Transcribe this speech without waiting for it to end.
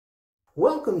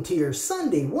Welcome to your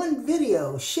Sunday one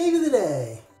video shave of the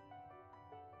day.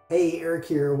 Hey, Eric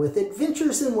here with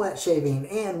Adventures in Wet Shaving,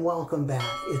 and welcome back.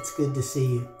 It's good to see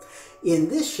you. In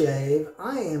this shave,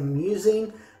 I am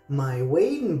using my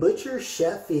Wade & Butcher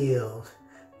Sheffield.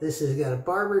 This has got a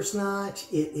barber's notch.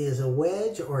 It is a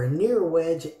wedge, or a near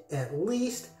wedge at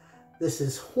least. This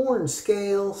is horn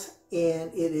scales,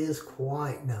 and it is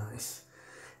quite nice.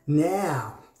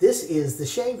 Now, this is the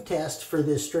shave test for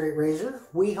this straight razor.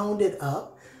 We honed it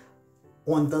up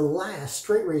on the last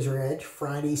Straight Razor Edge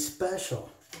Friday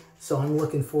special. So I'm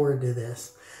looking forward to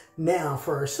this. Now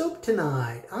for our soap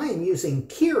tonight, I am using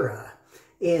Keera.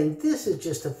 And this is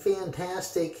just a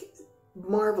fantastic,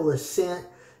 marvelous scent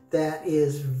that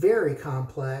is very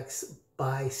complex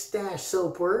by Stache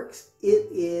Soapworks. It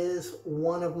is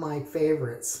one of my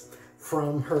favorites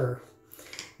from her.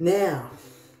 Now,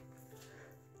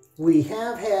 we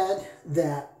have had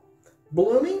that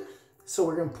blooming, so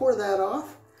we're going to pour that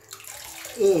off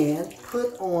and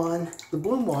put on the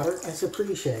bloom water as a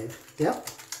pre-shave. Yep.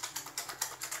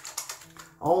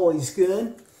 Always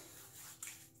good.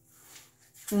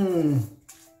 Oh,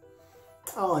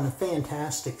 and a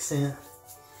fantastic scent.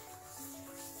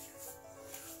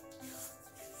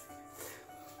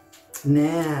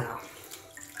 Now,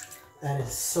 that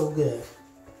is so good.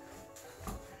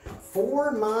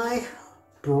 For my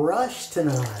brush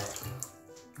tonight.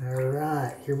 All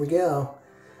right, here we go.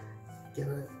 Get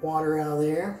the water out of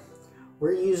there.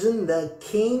 We're using the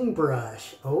King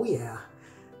brush. Oh yeah,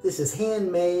 this is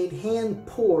handmade, hand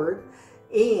poured,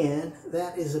 and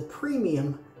that is a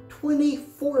premium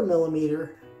 24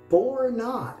 millimeter Boar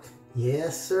knot.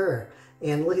 Yes, sir.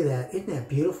 And look at that. Isn't that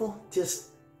beautiful? Just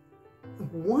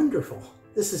wonderful.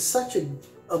 This is such a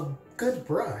good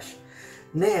brush.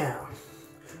 Now,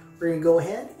 we're going to go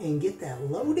ahead and get that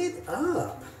loaded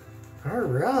up. All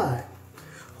right.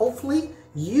 Hopefully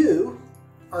you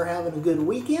are having a good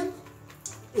weekend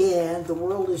and the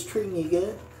world is treating you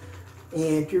good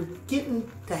and you're getting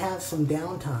to have some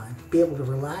downtime. Be able to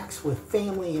relax with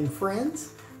family and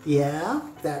friends. Yeah,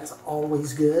 that's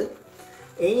always good.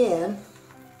 And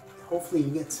hopefully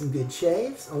you get some good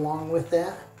shaves along with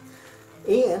that.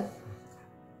 And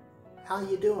how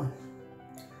you doing?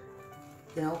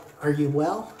 You know, are you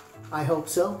well? I hope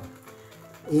so.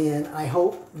 And I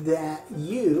hope that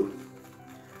you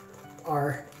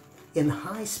are in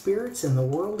high spirits and the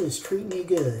world is treating you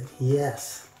good.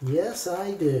 Yes, yes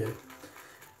I do.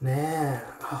 Now,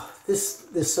 oh, this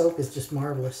soap is just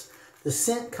marvelous. The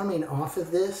scent coming off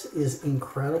of this is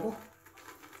incredible.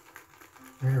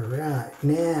 All right,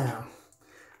 now,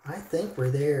 I think we're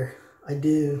there. I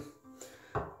do.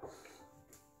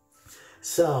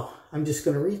 So, I'm just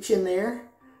going to reach in there,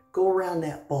 go around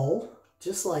that bowl,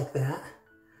 just like that.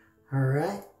 All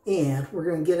right, and we're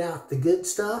going to get out the good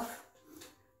stuff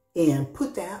and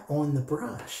put that on the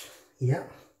brush.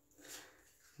 Yep.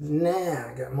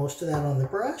 Now, I got most of that on the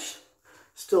brush.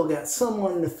 Still got some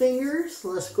on the fingers.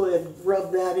 Let's go ahead and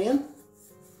rub that in.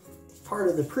 Part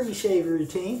of the pre-shave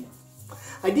routine.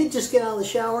 I did just get out of the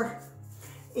shower,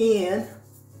 and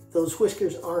those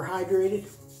whiskers are hydrated,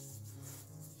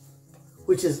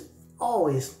 which is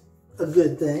always a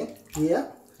good thing.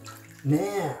 Yep.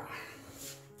 Now,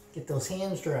 get those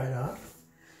hands dried off.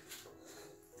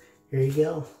 Here you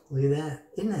go. Look at that.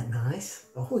 Isn't that nice?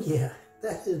 Oh yeah,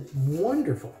 that is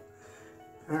wonderful.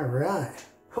 All right.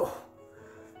 Oh.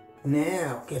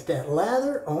 Now, get that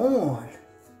lather on.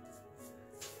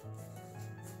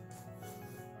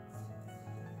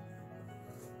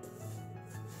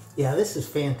 Yeah, this is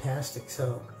fantastic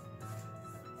soap.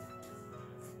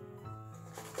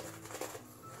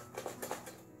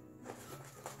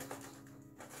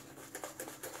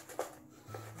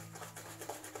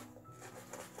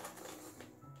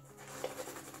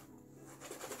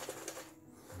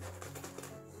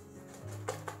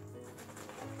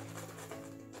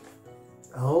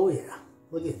 Oh yeah,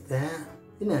 look at that.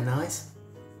 Isn't that nice?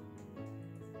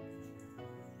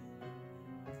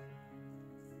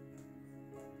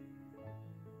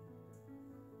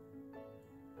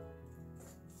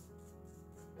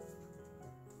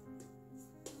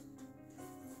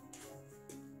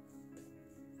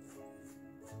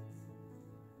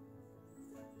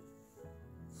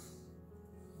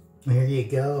 There you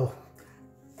go.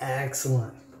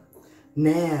 Excellent.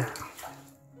 Now,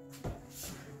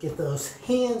 get those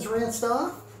hands rinsed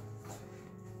off.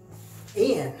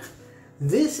 And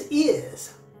this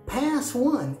is pass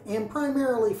one. And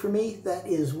primarily for me, that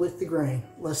is with the grain.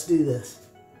 Let's do this.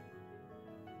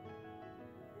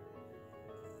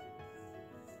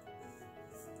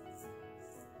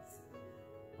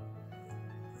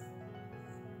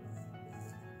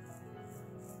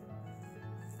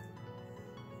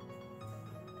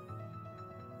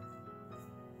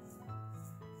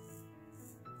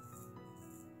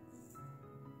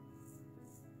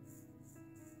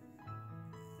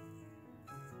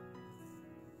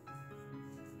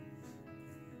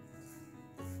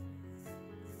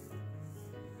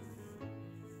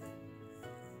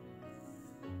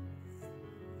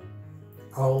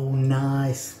 Oh,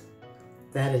 nice.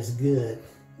 That is good.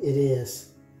 It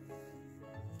is.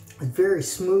 A very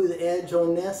smooth edge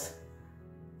on this.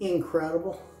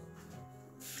 Incredible.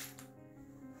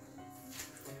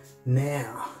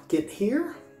 Now, get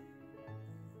here.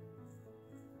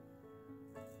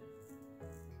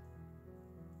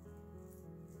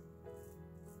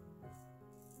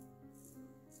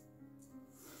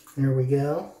 There we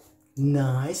go.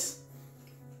 Nice.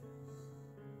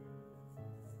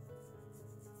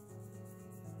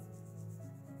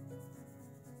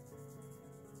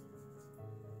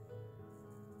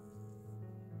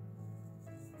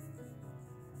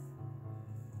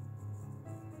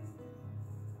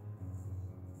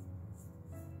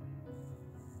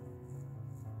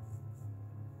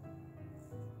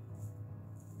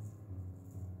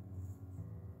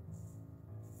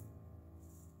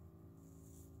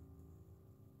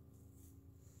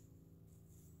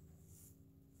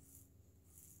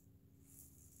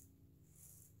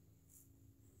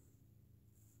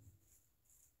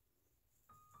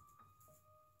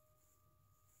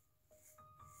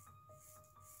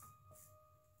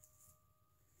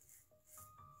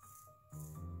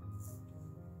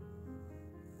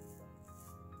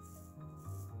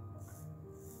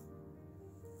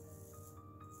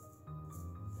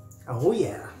 Oh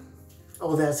yeah.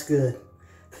 Oh, that's good.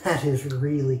 That is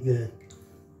really good.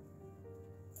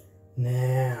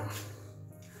 Now,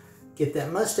 get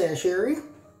that mustache area.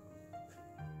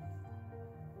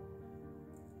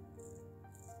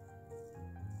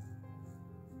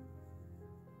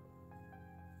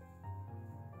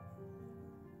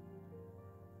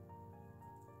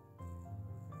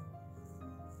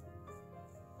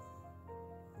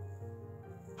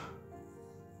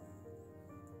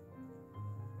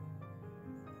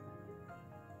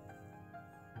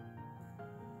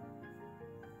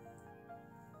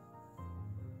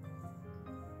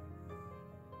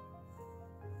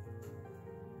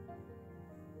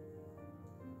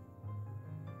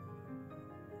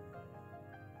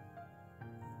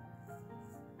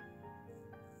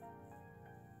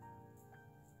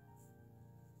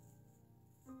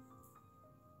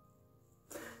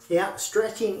 Yeah,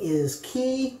 stretching is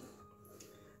key.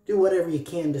 Do whatever you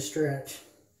can to stretch.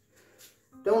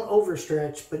 Don't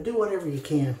overstretch, but do whatever you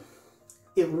can.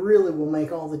 It really will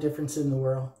make all the difference in the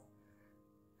world.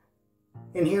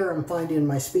 And here I'm finding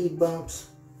my speed bumps.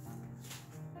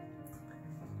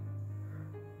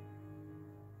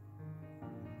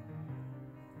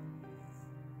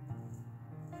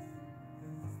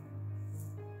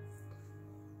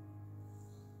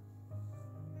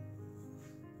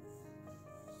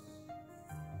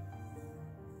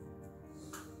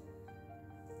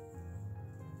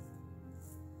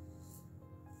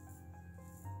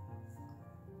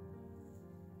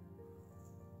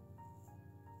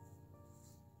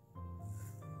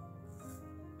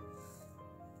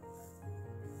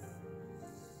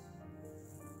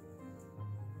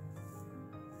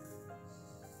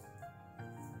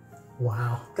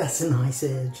 Wow, that's a nice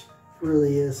edge. It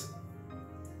really is.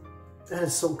 That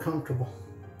is so comfortable.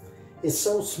 It's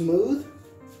so smooth.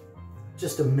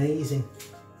 Just amazing.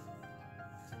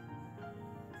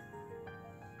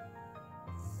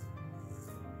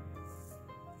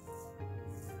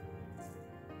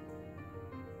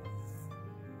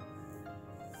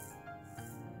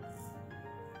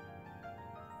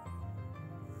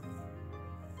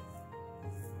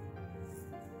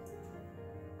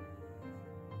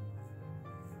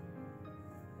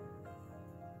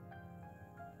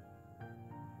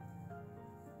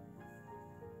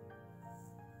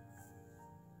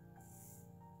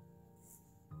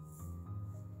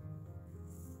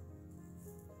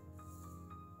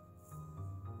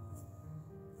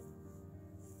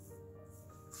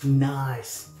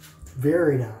 Nice.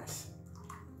 Very nice.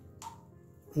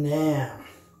 Now,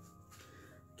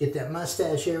 get that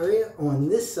mustache area on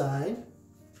this side.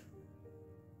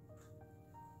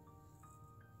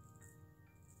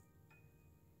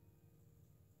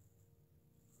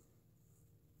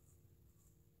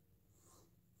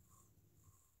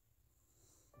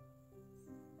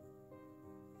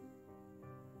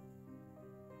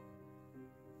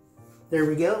 There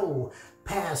we go.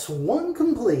 Pass one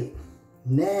complete.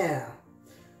 Now,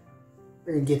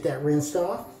 we're going to get that rinsed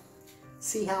off.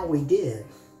 See how we did.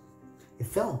 It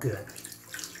felt good.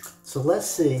 So let's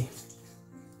see.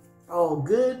 All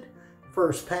good.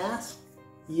 First pass.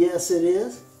 Yes, it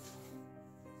is.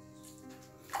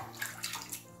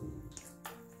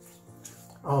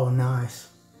 Oh, nice.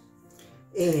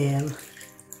 And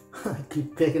I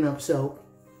keep picking up soap.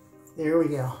 There we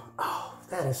go. Oh,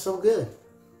 that is so good.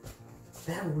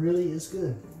 That really is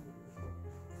good.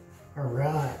 All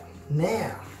right,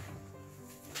 now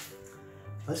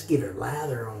Let's get her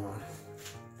lather on.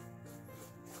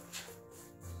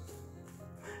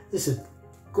 This is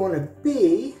going to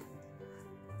be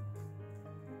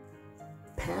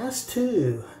pass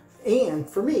 2. And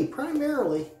for me,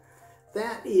 primarily,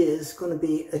 that is going to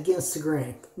be against the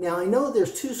grain. Now, I know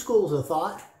there's 2 schools of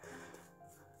thought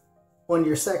on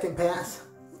your second pass.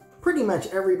 Pretty much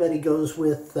everybody goes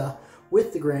with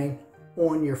the grain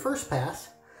on your first pass,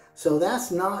 so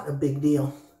that's not a big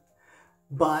deal.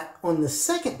 But on the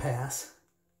second pass,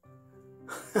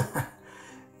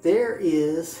 there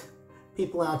is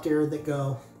people out there that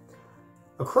go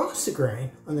across the grain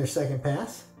on their second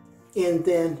pass, and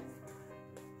then,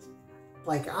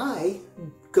 like I,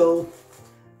 go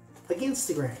against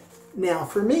the grain. Now,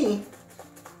 for me,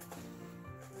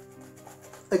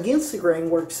 against the grain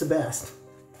works the best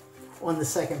on the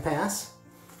second pass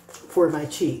for my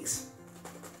cheeks.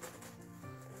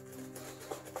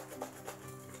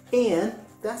 And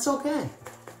that's okay.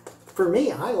 For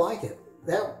me, I like it.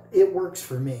 It works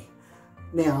for me.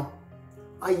 Now,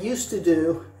 I used to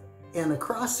do an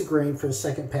across the grain for the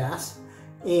second pass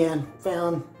and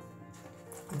found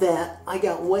that I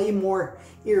got way more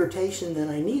irritation than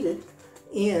I needed,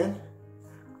 and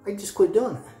I just quit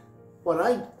doing it. What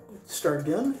I started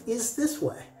doing is this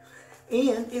way,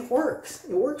 and it works.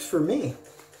 It works for me.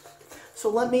 So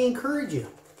let me encourage you.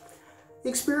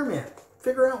 Experiment.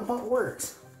 Figure out what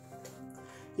works.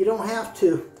 You don't have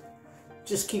to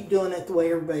just keep doing it the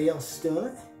way everybody else is doing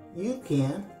it. You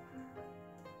can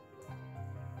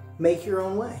make your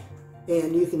own way,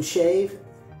 and you can shave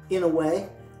in a way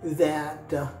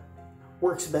that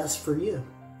works best for you.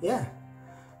 Yeah.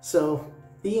 So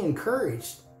be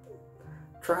encouraged.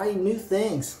 Try new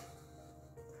things.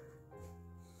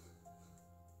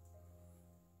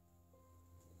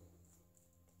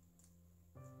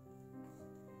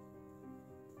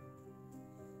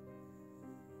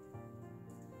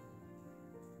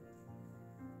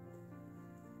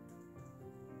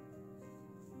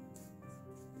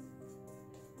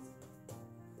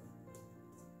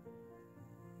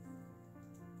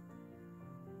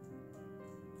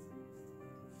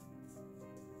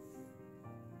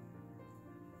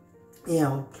 You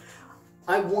know,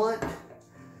 I want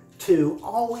to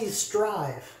always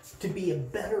strive to be a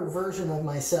better version of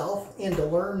myself and to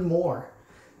learn more.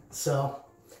 So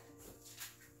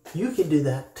you can do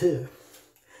that too.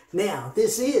 Now,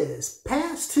 this is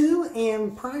pass 2,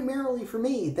 and primarily for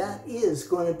me, that is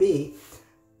going to be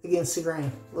against the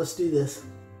grain. Let's do this.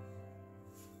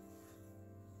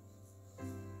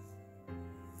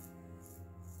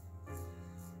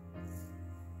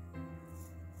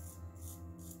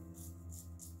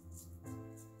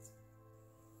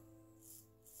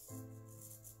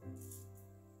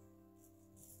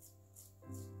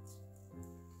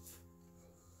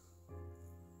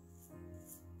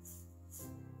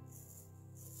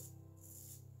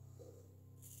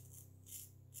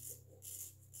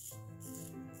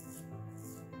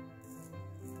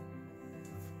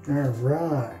 All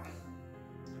right.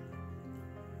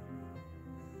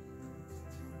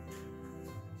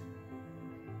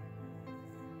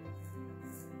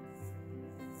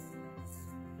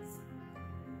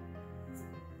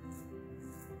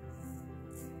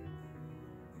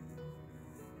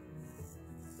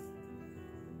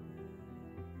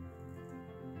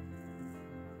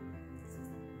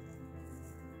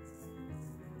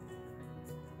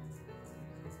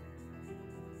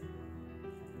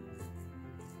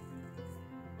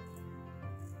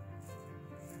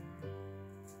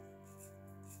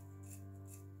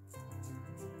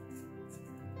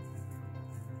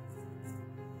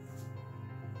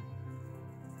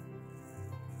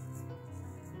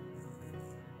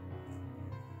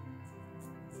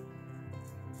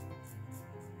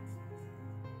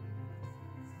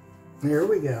 There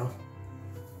we go.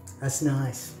 That's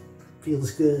nice. Feels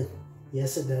good.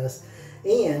 Yes, it does.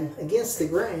 And against the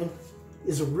grain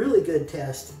is a really good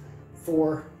test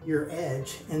for your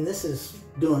edge. And this is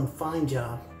doing a fine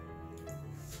job.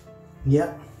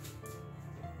 Yep.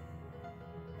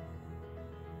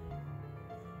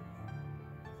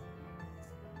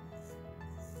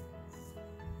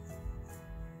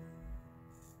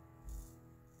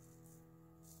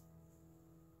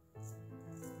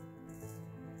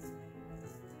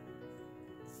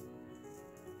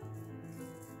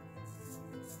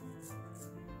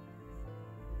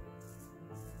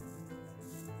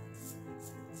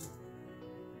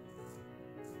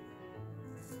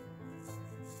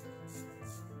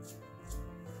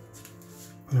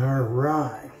 All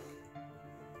right,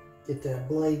 get that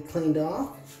blade cleaned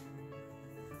off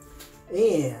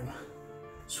and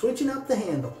switching up the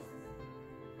handle.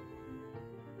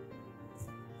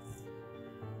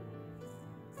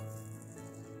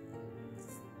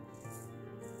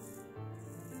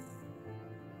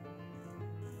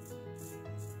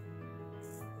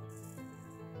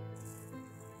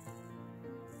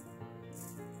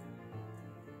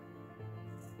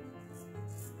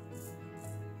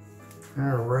 All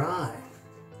right.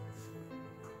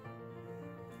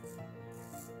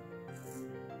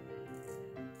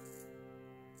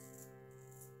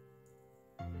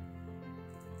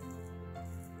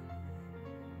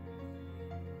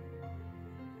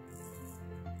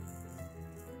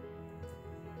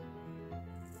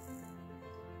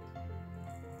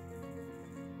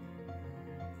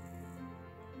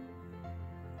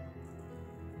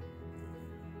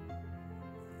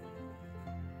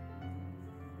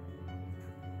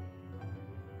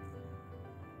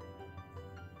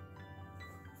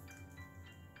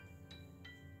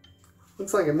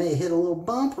 Looks like I may have hit a little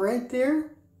bump right there.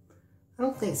 I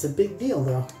don't think it's a big deal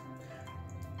though.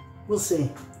 We'll see.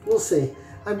 We'll see.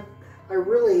 I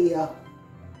really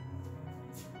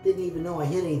didn't even know I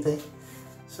hit anything.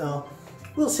 So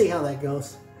we'll see how that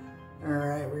goes. All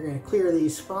right, we're going to clear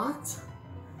these spots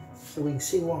so we can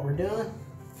see what we're doing.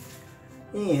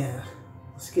 And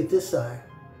let's get this side.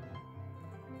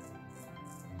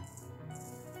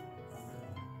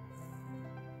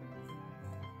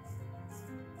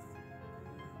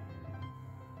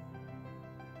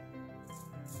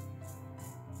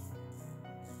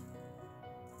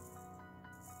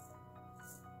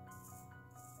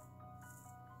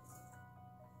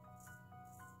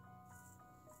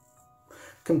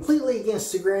 Completely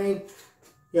against the grain,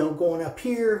 you know, going up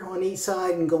here on each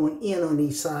side and going in on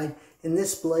each side, and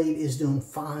this blade is doing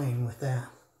fine with that.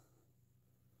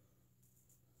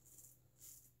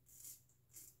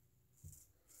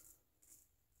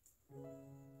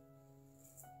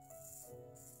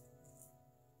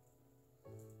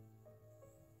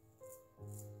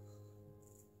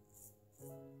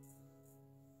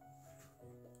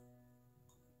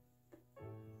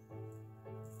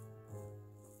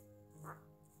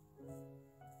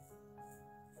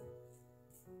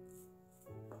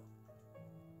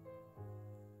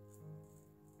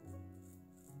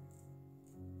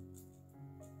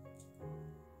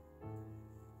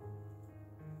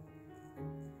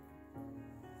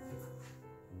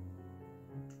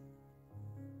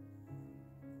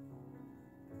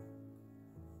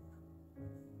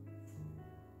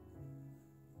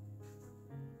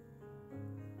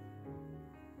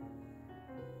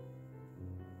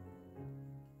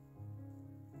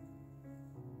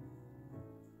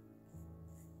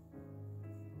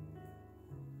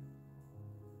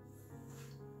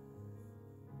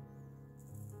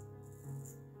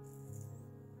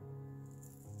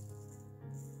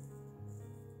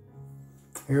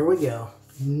 Here we go.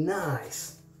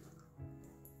 Nice.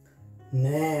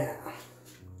 Now,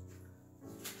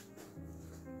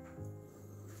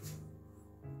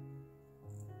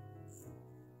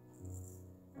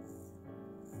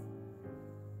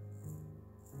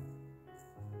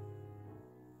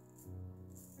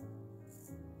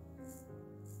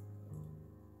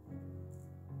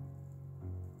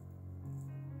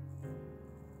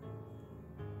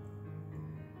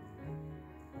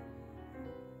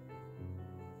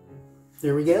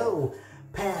 there we go.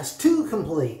 Pass 2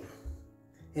 complete.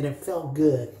 And it felt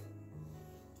good.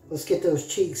 Let's get those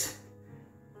cheeks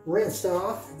rinsed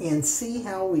off and see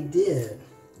how we did.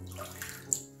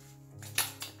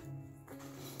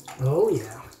 Oh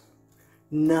yeah.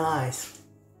 Nice.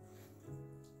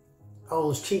 Oh,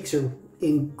 those cheeks are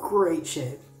in great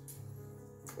shape.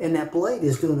 And that blade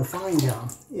is doing a fine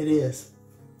job. It is.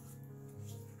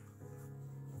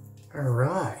 All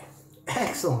right.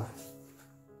 Excellent.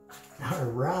 All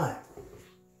right.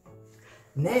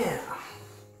 Now,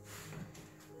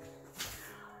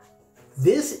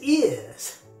 this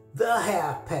is the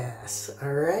half pass.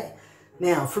 All right.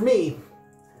 Now, for me,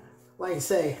 like I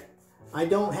say, I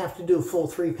don't have to do a full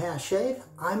 3-pass shave.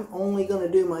 I'm only going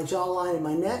to do my jawline and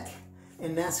my neck,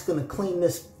 and that's going to clean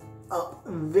this up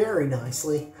very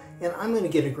nicely, and I'm going to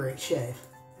get a great shave.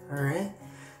 All right.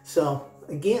 So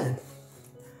again,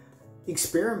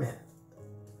 experiment.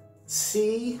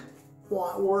 See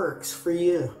what works for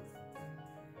you.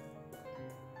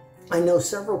 I know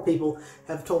several people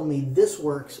have told me this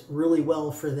works really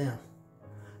well for them.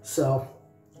 So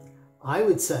I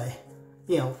would say,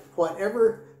 you know,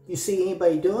 whatever you see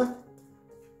anybody doing,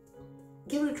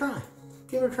 give it a try.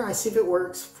 Give it a try. See if it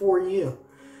works for you.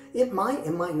 It might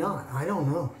not. I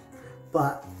don't know.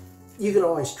 But you could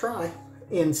always try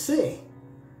and see.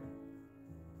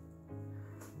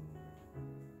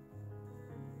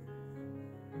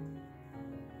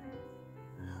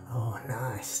 Oh,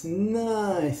 nice.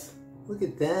 Nice. Look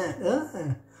at that.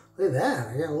 Look at that.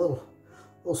 I got a little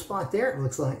spot there, it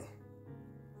looks like.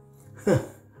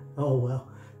 Oh, well.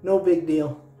 No big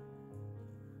deal.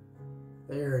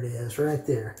 There it is, right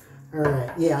there. All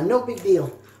right. Yeah, no big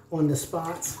deal on the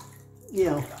spots. You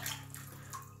know,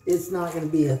 It's not going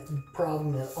to be a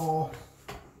problem at all.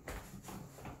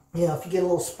 Yeah, if you get a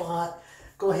little spot,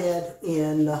 go ahead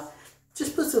and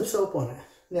just put some soap on it.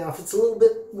 Now, if it's a little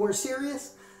bit more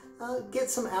serious, get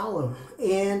some aloe.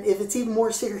 And if it's even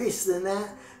more serious than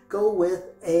that, go with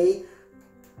a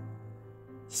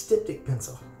styptic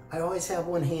pencil. I always have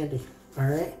one handy, all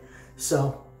right?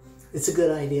 So, it's a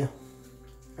good idea.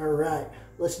 All right,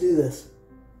 let's do this.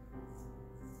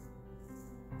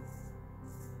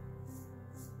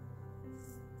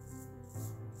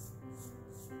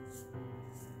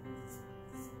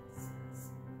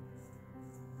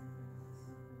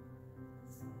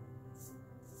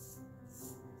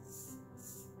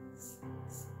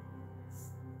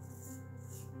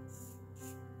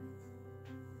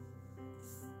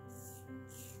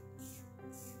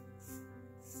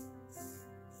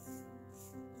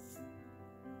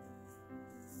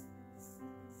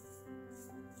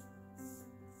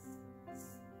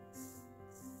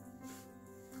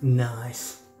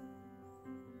 Nice.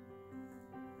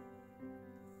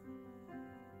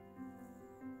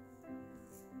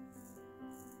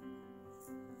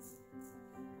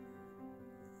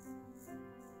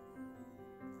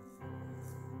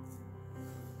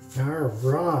 All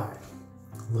right,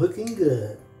 looking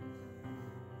good.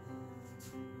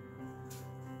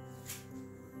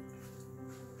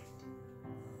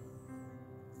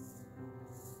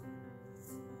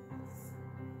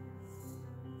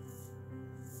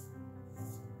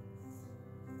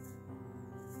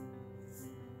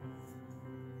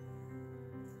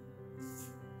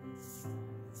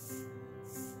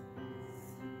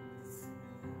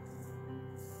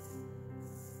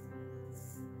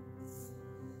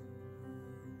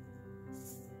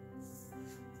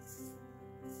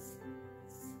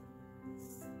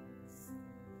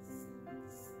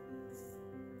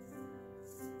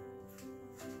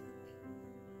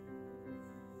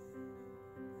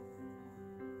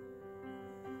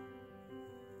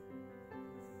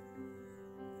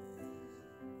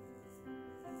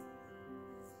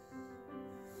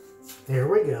 There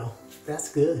we go.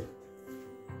 That's good.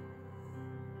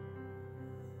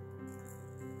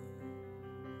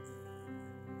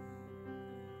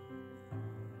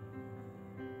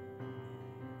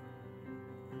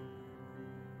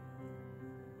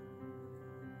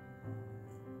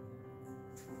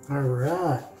 All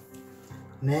right.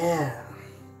 Now,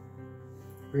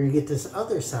 we're going to get this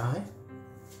other side.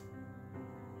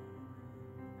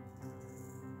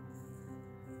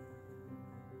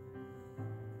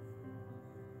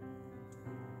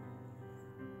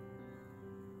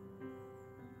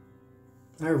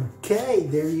 Okay,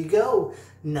 there you go.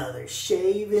 Another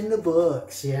shave in the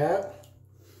books. Yeah.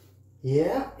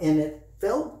 Yeah, and it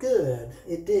felt good.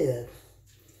 It did.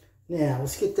 Now,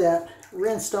 let's get that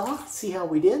rinsed off. See how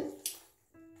we did.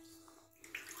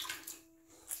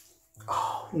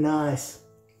 Oh, nice.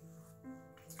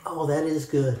 Oh, that is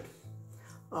good.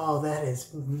 Oh, that is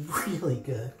really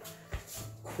good.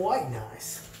 Quite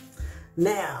nice.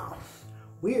 Now,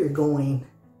 we are going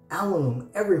alum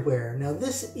everywhere. Now,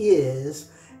 this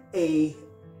is a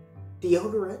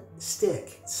deodorant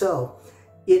stick. So,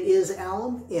 it is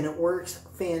alum and it works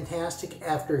fantastic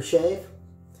after a shave.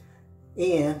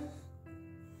 And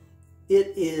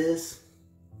it is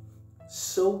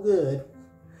so good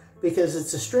because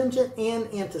it's astringent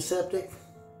and antiseptic.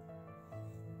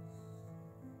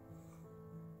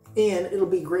 And it'll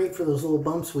be great for those little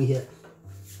bumps we hit.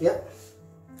 Yep.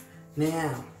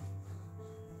 Now,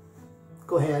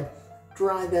 go ahead,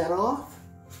 dry that off.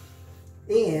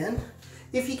 And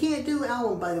if you can't do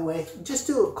alum, by the way, just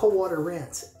do a cold water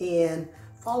rinse and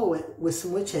follow it with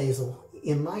some witch hazel.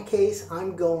 In my case,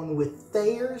 I'm going with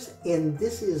Thayers, and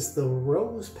this is the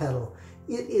rose petal.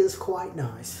 It is quite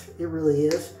nice. It really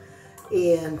is.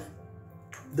 And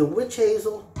the witch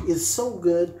hazel is so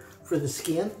good for the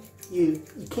skin. You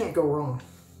can't go wrong.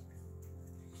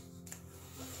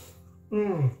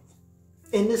 And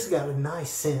this got a nice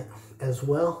scent as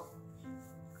well.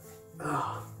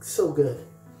 Oh, so good.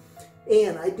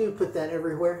 And I do put that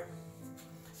everywhere.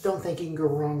 Don't think you can go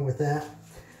wrong with that.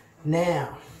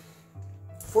 Now,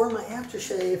 for my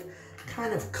aftershave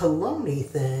kind of cologne-y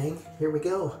thing, here we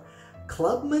go.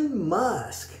 Clubman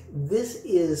Musk. This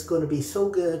is going to be so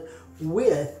good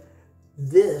with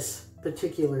this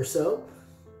particular soap.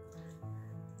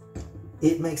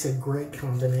 It makes a great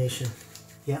combination.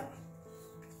 Yeah.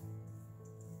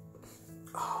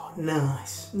 Oh,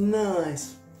 nice.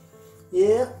 Nice.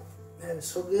 Yeah, that is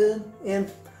so good. And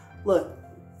look,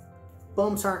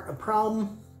 bumps aren't a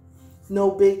problem.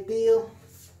 No big deal.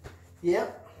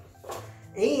 Yep.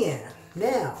 And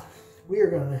now we are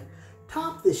going to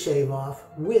top this shave off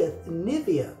with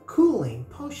Nivea Cooling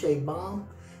Post Shave Balm.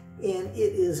 and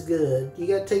it is good. You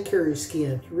got to take care of your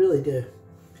skin. You really do.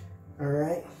 All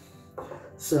right?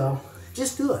 So,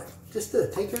 just do it. Just do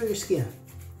it. Take care of your skin.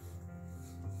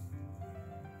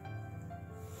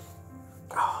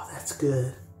 Oh, that's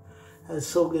good. That is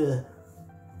so good.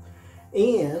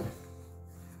 And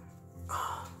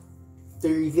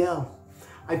there you go.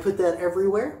 I put that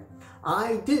everywhere.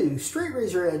 I do Straight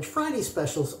Razor Edge Friday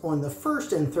specials on the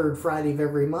first and third Friday of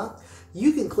every month.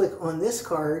 You can click on this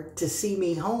card to see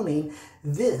me honing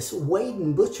this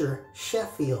Wade & Butcher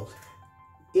Sheffield.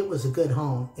 It was a good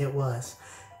hone. It was.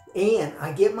 And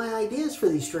I get my ideas for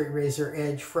these Straight Razor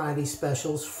Edge Friday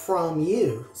specials from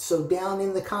you. So down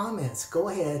in the comments, go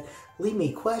ahead, leave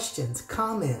me questions,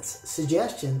 comments,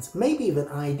 suggestions, maybe even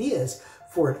ideas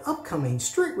for an upcoming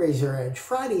Straight Razor Edge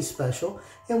Friday special,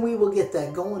 and we will get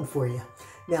that going for you.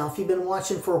 Now, if you've been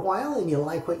watching for a while and you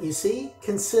like what you see,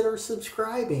 consider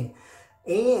subscribing.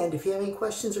 And if you have any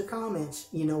questions or comments,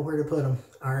 you know where to put them.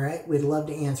 All right, we'd love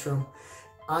to answer them.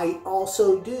 I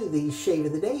also do these Shave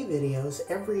of the Day videos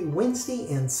every Wednesday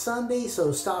and Sunday,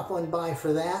 so stop on by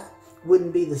for that.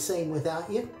 Wouldn't be the same without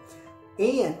you.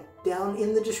 And down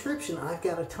in the description, I've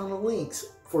got a ton of links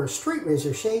for straight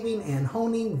razor shaving and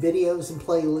honing videos and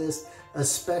playlists,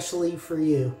 especially for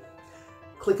you.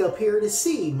 Click up here to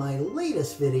see my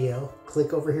latest video.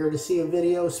 Click over here to see a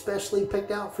video especially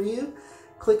picked out for you.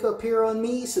 Click up here on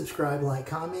me, subscribe, like,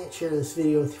 comment, share this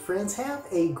video with your friends. Have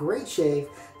a great shave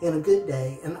and a good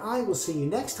day, and I will see you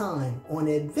next time on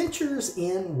Adventures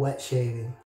in Wet Shaving.